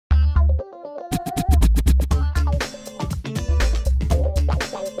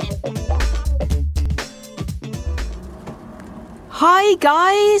Hi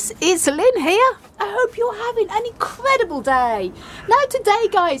guys, it's Lynn here. I hope you're having an incredible day. Now today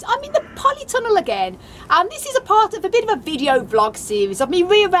guys, I'm in the Polytunnel again, and this is a part of a bit of a video vlog series of me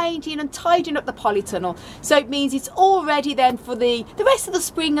rearranging and tidying up the Polytunnel. So it means it's all ready then for the rest of the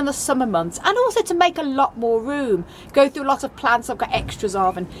spring and the summer months, and also to make a lot more room. Go through a lot of plants I've got extras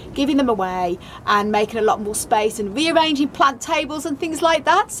of and giving them away and making a lot more space and rearranging plant tables and things like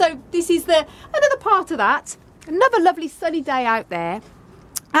that. So this is another part of that. Another lovely sunny day out there.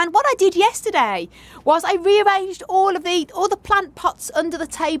 And what I did yesterday was I rearranged all the plant pots under the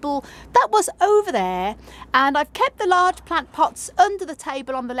table that was over there, and I've kept the large plant pots under the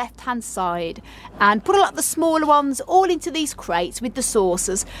table on the left hand side and put a lot of the smaller ones all into these crates with the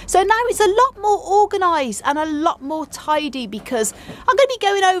saucers. So now it's a lot more organised and a lot more tidy, because I'm going to be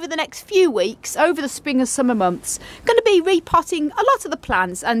going over the next few weeks, over the spring and summer months, going to be repotting a lot of the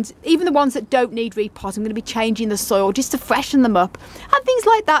plants, and even the ones that don't need repotting, I'm going to be changing the soil just to freshen them up and things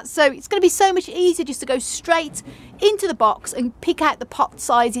like that. So it's going to be so much easier just to go straight into the box and pick out the pot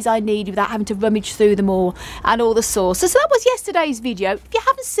sizes I need without having to rummage through them all and all the saucers. So that was yesterday's video. If you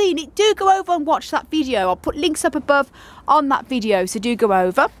haven't seen it, do go over and watch that video. I'll put links up above on that video, so do go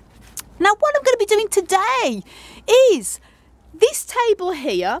over. Now what I'm going to be doing today is this table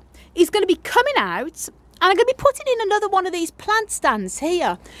here is going to be coming out, and I'm going to be putting in another one of these plant stands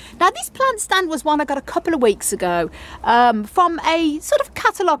here. Now this plant stand was one I got a couple of weeks ago from a sort of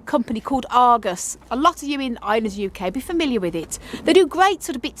catalogue company called Argus. A lot of you in Islands UK be familiar with it. They do great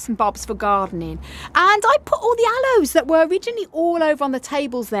sort of bits and bobs for gardening. And I put all the aloes that were originally all over on the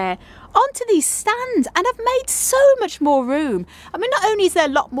tables there onto these stands, and I've made so much more room. I mean, not only is there a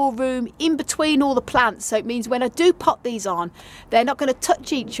lot more room in between all the plants, so it means when I do pot these on, they're not going to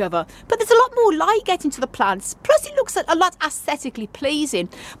touch each other, but there's a lot more light getting to the plants, plus it looks a lot aesthetically pleasing.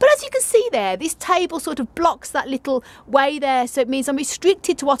 But as you can see there, this table sort of blocks that little way there, so it means I'm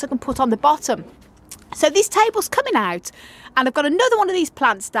restricted to what I can put on the bottom. So this table's coming out, and I've got another one of these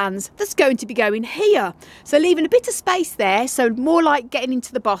plant stands that's going to be going here. So leaving a bit of space there, so more light getting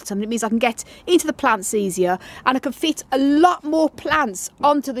into the bottom. It means I can get into the plants easier, and I can fit a lot more plants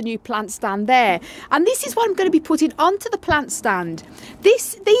onto the new plant stand there. And this is what I'm going to be putting onto the plant stand.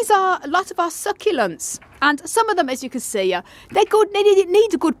 These are a lot of our succulents. And some of them, as you can see, they're good. They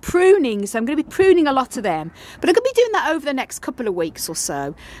need a good pruning, so I'm going to be pruning a lot of them. But I'm going to be doing that over the next couple of weeks or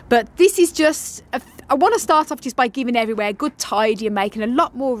so. But this is just, I want to start off just by giving everywhere a good tidy and making a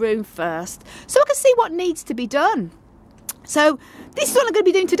lot more room first, so I can see what needs to be done. So this is what I'm going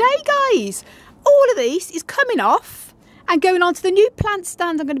to be doing today, guys. All of this is coming off and going on to the new plant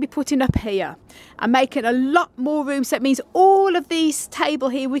stand I'm going to be putting up here and making a lot more room. So it means all of these table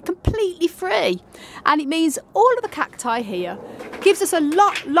here we're completely free, and it means all of the cacti here gives us a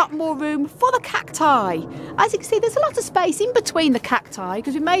lot more room for the cacti. As you can see, there's a lot of space in between the cacti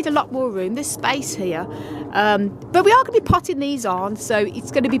because we made a lot more room. There's space here, but we are going to be potting these on, so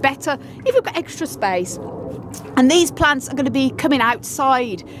it's going to be better if we've got extra space. And these plants are going to be coming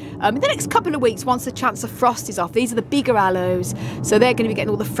outside in the next couple of weeks once the chance of frost is off. These are the bigger aloes, so they're going to be getting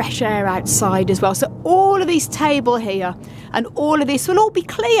all the fresh air outside as well. So all of this table here and all of this will all be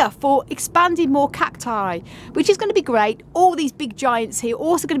clear for expanding more cacti, which is going to be great. All these big giants here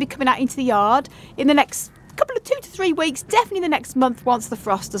also going to be coming out into the yard in the next couple of 2 to 3 weeks, definitely the next month once the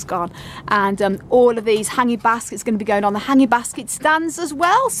frost has gone. And all of these hanging baskets are going to be going on the hanging basket stands as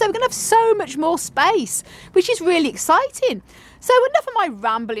well, so we're going to have so much more space, which is really exciting. So enough of my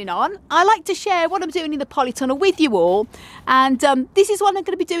rambling on. I like to share what I'm doing in the Polytunnel with you all, and this is what I'm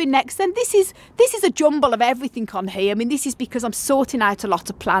going to be doing next. And this is a jumble of everything on here. I mean, this is because I'm sorting out a lot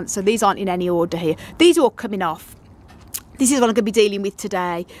of plants, so these aren't in any order here. These are all coming off. This is what I'm going to be dealing with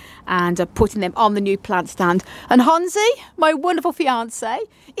today, and putting them on the new plant stand. And Hansi, my wonderful fiance,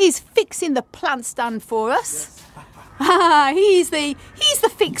 is fixing the plant stand for us. Yes. he's the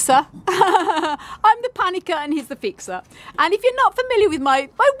fixer. I'm the panicker and he's the fixer. And if you're not familiar with my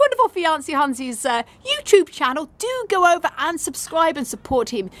wonderful fiance Hansi's YouTube channel, do go over and subscribe and support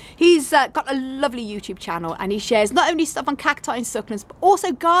him. He's got a lovely YouTube channel, and he shares not only stuff on cacti and succulents, but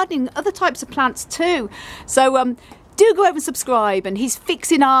also gardening, other types of plants too. So do go over and subscribe, and he's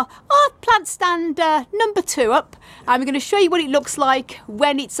fixing our plant stand number 2 up, and we're going to show you what it looks like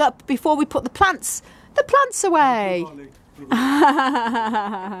when it's up before we put the plants away. So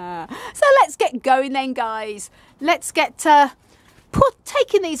let's get going then, guys. Let's get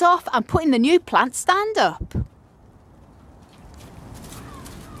taking these off and putting the new plant stand up.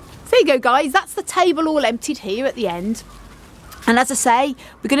 There you go, guys. That's the table all emptied here at the end. And as I say,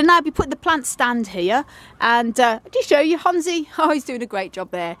 we're going to now be putting the plant stand here, and just show you Hansi. Oh, he's doing a great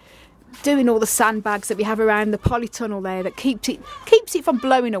job there. doing all the sandbags that we have around the polytunnel there that keeps it from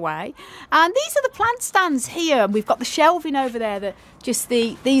blowing away. And these are the plant stands here, and we've got the shelving over there that just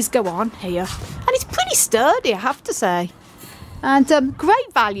these go on here, and it's pretty sturdy, I have to say. And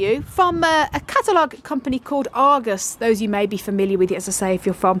great value from a catalogue company called Argus. Those you may be familiar with it, as I say, if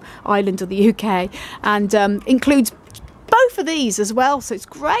you're from Ireland or the UK, and includes both of these as well, so it's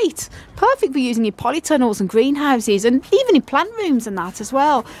great, perfect for using in polytunnels and greenhouses, and even in plant rooms and that as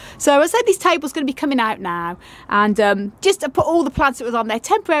well. So as I said, this table's going to be coming out now, and just to put all the plants that was on there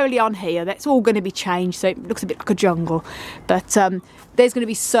temporarily on here, that's all going to be changed, so it looks a bit like a jungle, but there's going to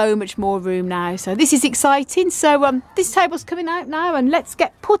be so much more room now, so this is exciting. So this table's coming out now, and let's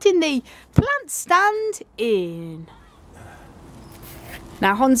get putting the plant stand in.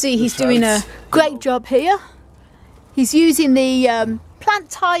 Now Honzi, he's doing a great job here. He's using the plant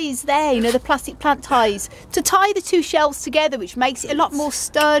ties there, you know, the plastic plant ties, to tie the two shelves together, which makes it a lot more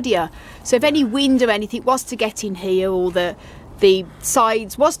sturdier. So if any wind or anything was to get in here, or the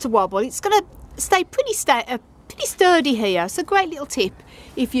sides was to wobble, it's going to stay pretty sturdy here. So great little tip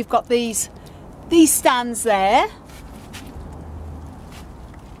if you've got these stands there.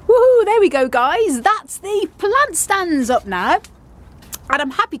 Woohoo, there we go guys, that's the plant stands up now, and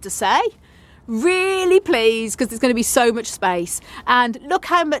I'm happy to say, really pleased, because there's going to be so much space. And look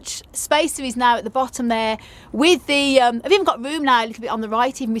how much space there is now at the bottom there with the I've even got room now a little bit on the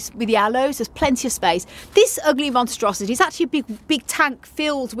right, even with the aloes. There's plenty of space. This ugly monstrosity is actually a big tank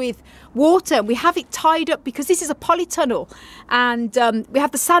filled with water. We have it tied up because this is a polytunnel, and we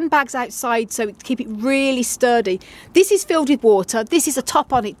have the sandbags outside so to keep it really sturdy. This is filled with water. This is a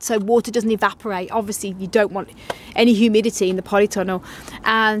top on it so water doesn't evaporate. Obviously you don't want any humidity in the polytunnel,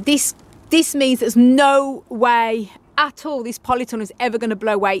 and this means there's no way at all this polytunnel is ever going to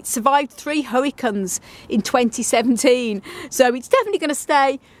blow away. It survived 3 hurricanes in 2017, so it's definitely going to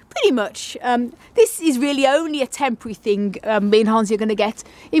stay pretty much. This is really only a temporary thing. Me and Hansi are going to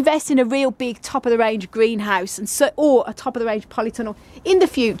invest in a real big top of the range greenhouse or a top of the range polytunnel in the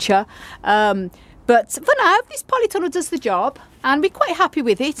future. But for now, this polytunnel does the job, and we're quite happy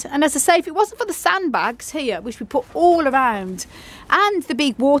with it. And as I say, if it wasn't for the sandbags here, which we put all around, and the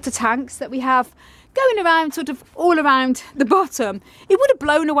big water tanks that we have going around, sort of all around the bottom, it would have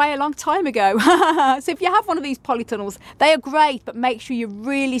blown away a long time ago. So if you have one of these polytunnels, they are great, but make sure you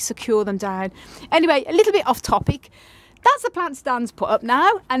really secure them down. Anyway, a little bit off topic. That's the plant stands put up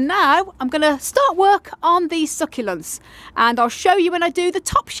now, and now I'm going to start work on these succulents, and I'll show you when I do the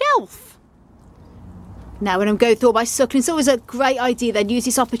top shelf. Now when I'm going through all my succulents, it's always a great idea then use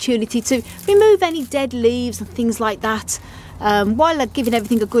this opportunity to remove any dead leaves and things like that, while giving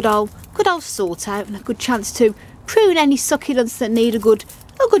everything a good old sort out, and a good chance to prune any succulents that need a good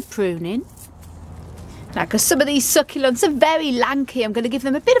pruning. Now, because some of these succulents are very lanky, I'm going to give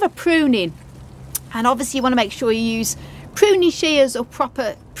them a bit of a pruning, and obviously you want to make sure you use pruning shears or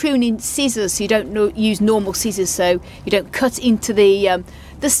proper pruning scissors, so you don't use normal scissors, so you don't cut into the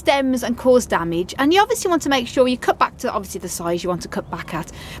stems and cause damage. And you obviously want to make sure you cut back to obviously the size you want to cut back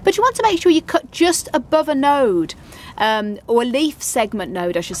at, but you want to make sure you cut just above a node, or a leaf segment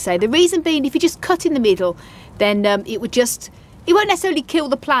node I should say. The reason being, if you just cut in the middle, then it won't necessarily kill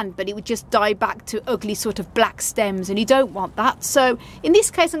the plant, but it would just die back to ugly sort of black stems, and you don't want that. So in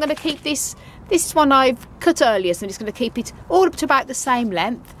this case I'm going to keep this one I've cut earlier, so I'm just going to keep it all up to about the same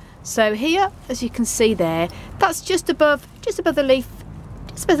length. So here, as you can see there, that's just above the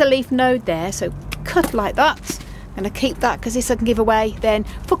leaf node there, so cut like that. I'm going to keep that because this I can give away then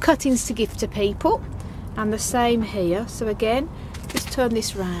for cuttings to give to people. And the same here, so again just turn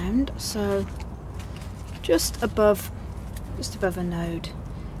this round, so just above a node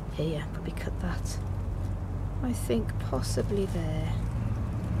here, probably cut that, I think possibly there.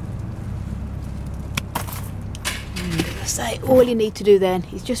 And as I say, all you need to do then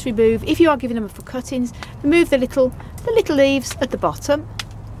is just remove, if you are giving them for cuttings, remove the little leaves at the bottom.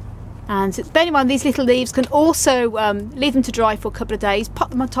 And bear in mind, these little leaves can also leave them to dry for a couple of days,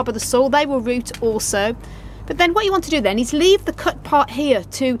 pop them on top of the soil, they will root also. But then what you want to do then is leave the cut part here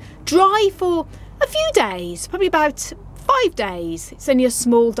to dry for a few days, probably about 5 days. It's only a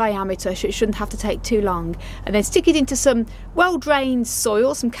small diameter, so it shouldn't have to take too long. And then stick it into some well-drained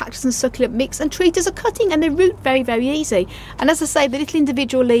soil, some cactus and succulent mix, and treat as a cutting, and they root very, very easy. And as I say, the little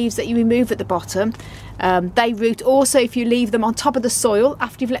individual leaves that you remove at the bottom, they root also if you leave them on top of the soil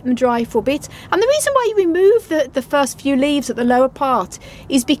after you've let them dry for a bit. And the reason why you remove the first few leaves at the lower part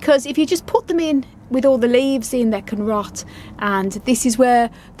is because if you just put them in with all the leaves in, they can rot. And this is where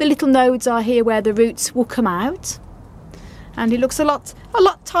the little nodes are here, where the roots will come out. And it looks a lot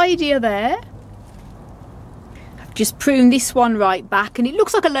tidier there. I've just pruned this one right back, and it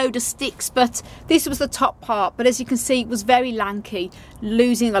looks like a load of sticks, but this was the top part, but as you can see it was very lanky,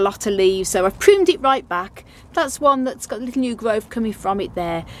 losing a lot of leaves, so I've pruned it right back. That's one that's got a little new growth coming from it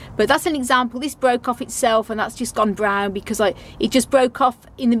there, but that's an example. This broke off itself, and that's just gone brown because it just broke off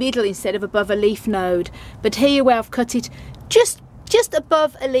in the middle instead of above a leaf node. But here where I've cut it just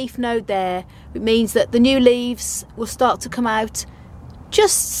above a leaf node there, it means that the new leaves will start to come out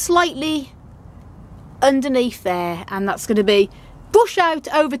just slightly underneath there, and that's going to be bush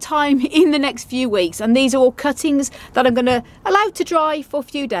out over time in the next few weeks. And these are all cuttings that I'm going to allow to dry for a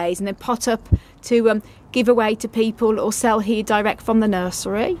few days and then pot up to give away to people or sell here direct from the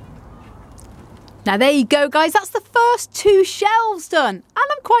nursery. Now there you go guys, that's the first 2 shelves done, and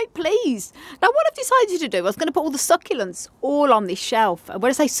I'm quite pleased. Now what I've decided to do, I was going to put all the succulents all on this shelf. And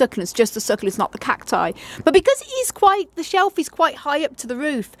when I say succulents, just the succulents, not the cacti. But because the shelf is quite high up to the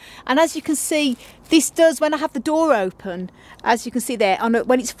roof, and as you can see, this does, when I have the door open, as you can see there,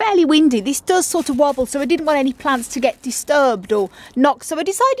 when it's fairly windy, this does sort of wobble, so I didn't want any plants to get disturbed or knocked. So I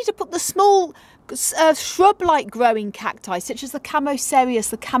decided to put the small shrub-like growing cacti such as the Camocereus,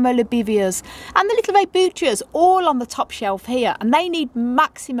 the Camolobivias and the little Rabuchias all on the top shelf here, and they need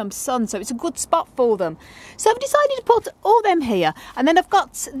maximum sun, so it's a good spot for them. So I've decided to put all them here, and then I've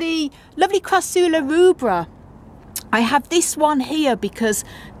got the lovely Crassula rubra. I have this one here because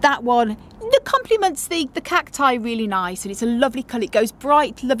that one complements the cacti really nice, and it's a lovely colour. It goes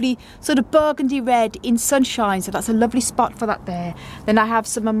bright, lovely sort of burgundy red in sunshine, so that's a lovely spot for that there. Then I have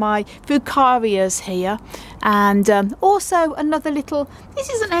some of my Fucarias here, and also another little, this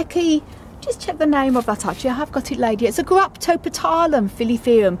is an Ecce, just check the name of that actually, I have got it laid here. It's a Graptopetalum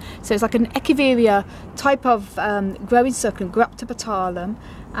filiferum, so it's like an Echeveria type of growing succulent, Graptopetalum,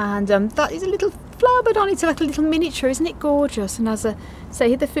 and that is a little flower bud on it, like a little miniature. Isn't it gorgeous? And as I say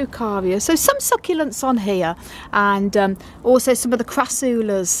here, the Fucaria. So some succulents on here, and also some of the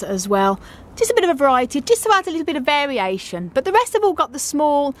Crassulas as well. Just a bit of a variety, just to add a little bit of variation. But the rest have all got the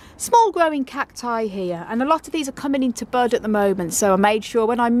small growing cacti here, and a lot of these are coming into bud at the moment, so I made sure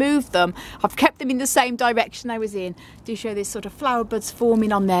when I moved them, I've kept them in the same direction I was in. Do show this sort of flower buds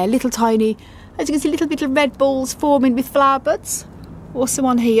forming on there, little tiny, as you can see, little bit of red balls forming with flower buds. Also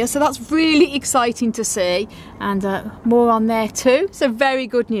on here, so that's really exciting to see, and more on there too, so very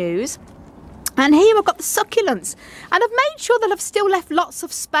good news. And here I've got the succulents, and I've made sure that I've still left lots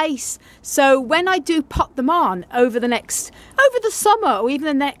of space, so when I do pot them on over the summer or even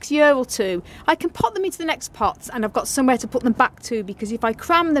the next year or two, I can pot them into the next pots, and I've got somewhere to put them back to, because if I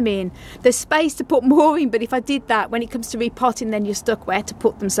cram them in, there's space to put more in, but if I did that, when it comes to repotting, then you're stuck where to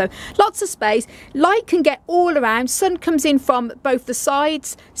put them. So lots of space, light can get all around, sun comes in from both the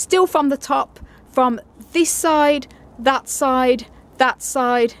sides, still from the top, from this side, that side,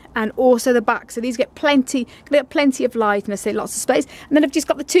 and also the back, so these get plenty of light, and I say lots of space. And then I've just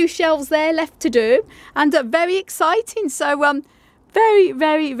got the 2 shelves there left to do, and very exciting, so very,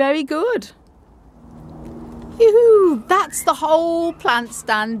 very, very good. Yoo-hoo, that's the whole plant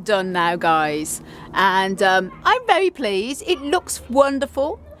stand done now guys, and I'm very pleased. It looks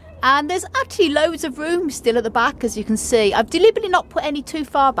wonderful. And there's actually loads of room still at the back, as you can see. I've deliberately not put any too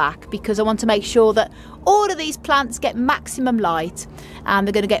far back because I want to make sure that all of these plants get maximum light, and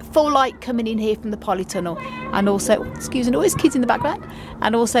they're going to get full light coming in here from the polytunnel, and also, excuse me, always kids in the background,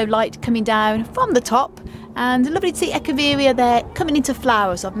 and also light coming down from the top. And lovely to see Echeveria there coming into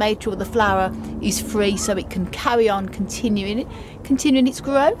flower, so I've made sure the flower is free so it can carry on continuing its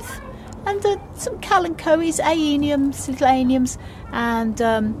growth. And some Calanchoes, Aeniums, little Aeniums, and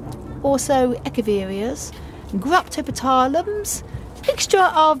also Echeverias, Graptopetalums, mixture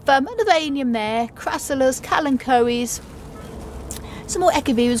of another Aenium there, Crassulas, Calanchoes, some more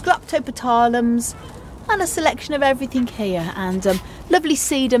Echeverias, Graptopetalums, and a selection of everything here. And lovely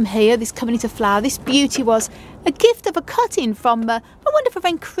sedum here, this coming into flower. This beauty was a gift of a cutting from my wonderful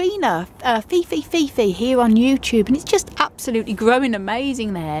friend Krina, Fifi here on YouTube, and it's just absolutely growing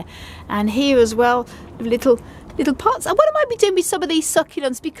amazing there. And here as well, little pots. And what I might be doing with some of these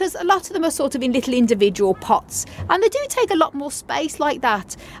succulents, because a lot of them are sort of in little individual pots, and they do take a lot more space like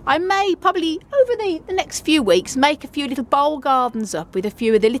that, I may probably over the next few weeks make a few little bowl gardens up with a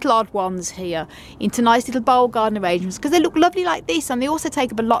few of the little odd ones here into nice little bowl garden arrangements, because they look lovely like this, and they also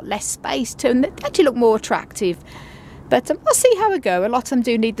take up a lot less space too, and they actually look more attractive. But I'll see how I go. A lot of them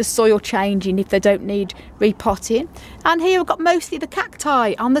do need the soil changing if they don't need repotting. And here I've got mostly the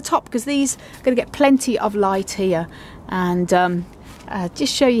cacti on the top, because these are going to get plenty of light here. And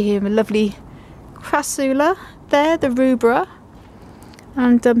just show you here a lovely Crassula there, the rubra,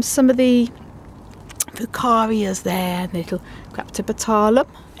 and some of the Fucarias there, and the little Graptopetalum,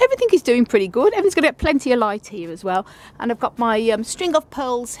 everything is doing pretty good. Everything's going to get plenty of light here as well. And I've got my string of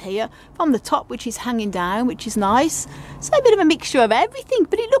pearls here from the top, which is hanging down, which is nice. So a bit of a mixture of everything,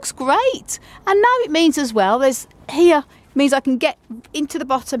 but it looks great. And now it means as well, there's here, means I can get into the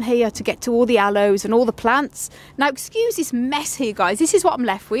bottom here to get to all the aloes and all the plants. Now excuse this mess here, guys, this is what I'm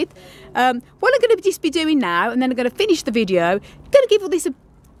left with. What I'm going to just be doing now, and then I'm going to finish the video, going to give all this a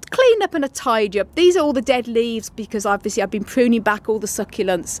clean up and a tidy up. These are all the dead leaves because obviously I've been pruning back all the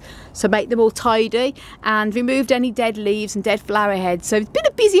succulents, so make them all tidy, and removed any dead leaves and dead flower heads. So it's been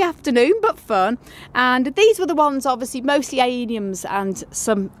a busy afternoon but fun. And these were the ones, obviously mostly aeniums and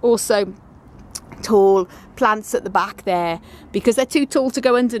some also tall plants at the back there because they're too tall to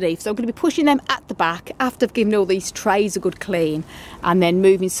go underneath, so I'm going to be pushing them at the back after I've given all these trays a good clean, and then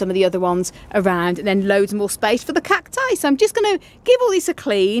moving some of the other ones around, and then loads more space for the cacti. So I'm just going to give all this a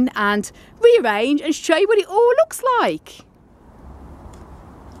clean and rearrange and show you what it all looks like.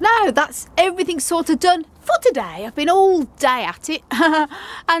 Now that's everything sort of done for today. I've been all day at it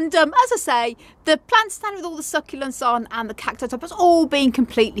and as I say, the plant stand with all the succulents on and the cacti top has all been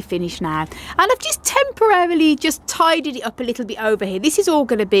completely finished now, and I've just temporarily just tidied it up a little bit over here. This is all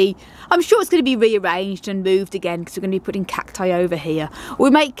going to be, I'm sure it's going to be rearranged and moved again because we're going to be putting cacti over here.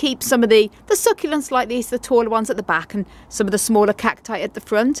 We may keep some of the succulents like this, the taller ones at the back, and some of the smaller cacti at the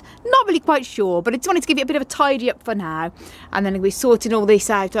front. Not really quite sure, but I just wanted to give it a bit of a tidy up for now, and then we'll be sorting all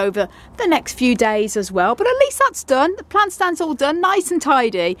this out over the next few days as well. But at least that's done. The plant stand's all done, nice and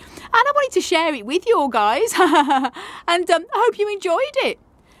tidy, and I wanted to share it with you all, guys. And I hope you enjoyed it.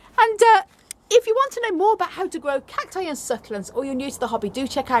 And if you want to know more about how to grow cacti and succulents, or you're new to the hobby, do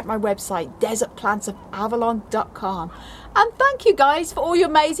check out my website, desertplantsofavalon.com. And thank you guys for all your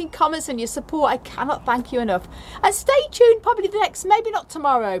amazing comments and your support. I cannot thank you enough. And stay tuned, probably the next, maybe not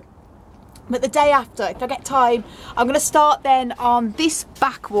tomorrow, but the day after, if I get time, I'm going to start then on this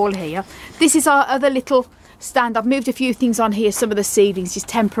back wall here. This is our other little stand. I've moved a few things on here, some of the seedlings just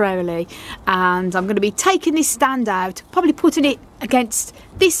temporarily, and I'm going to be taking this stand out, probably putting it against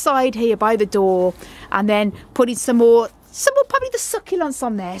this side here by the door, and then putting some more probably the succulents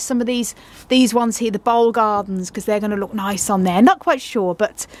on there, some of these ones here, the bowl gardens, because they're going to look nice on there. Not quite sure,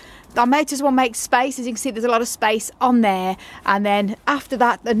 but I might as well make space. As you can see, there's a lot of space on there, and then after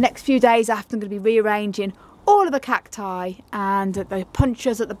that, the next few days after, I'm going to be rearranging all of the cacti and the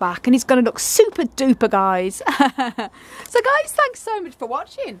punchers at the back, and it's going to look super duper, guys. So guys, thanks so much for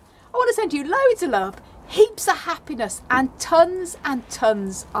watching. I want to send you loads of love, heaps of happiness, and tons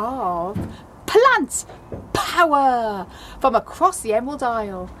of plant power from across the Emerald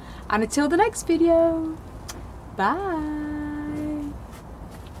Isle. And until the next video, bye.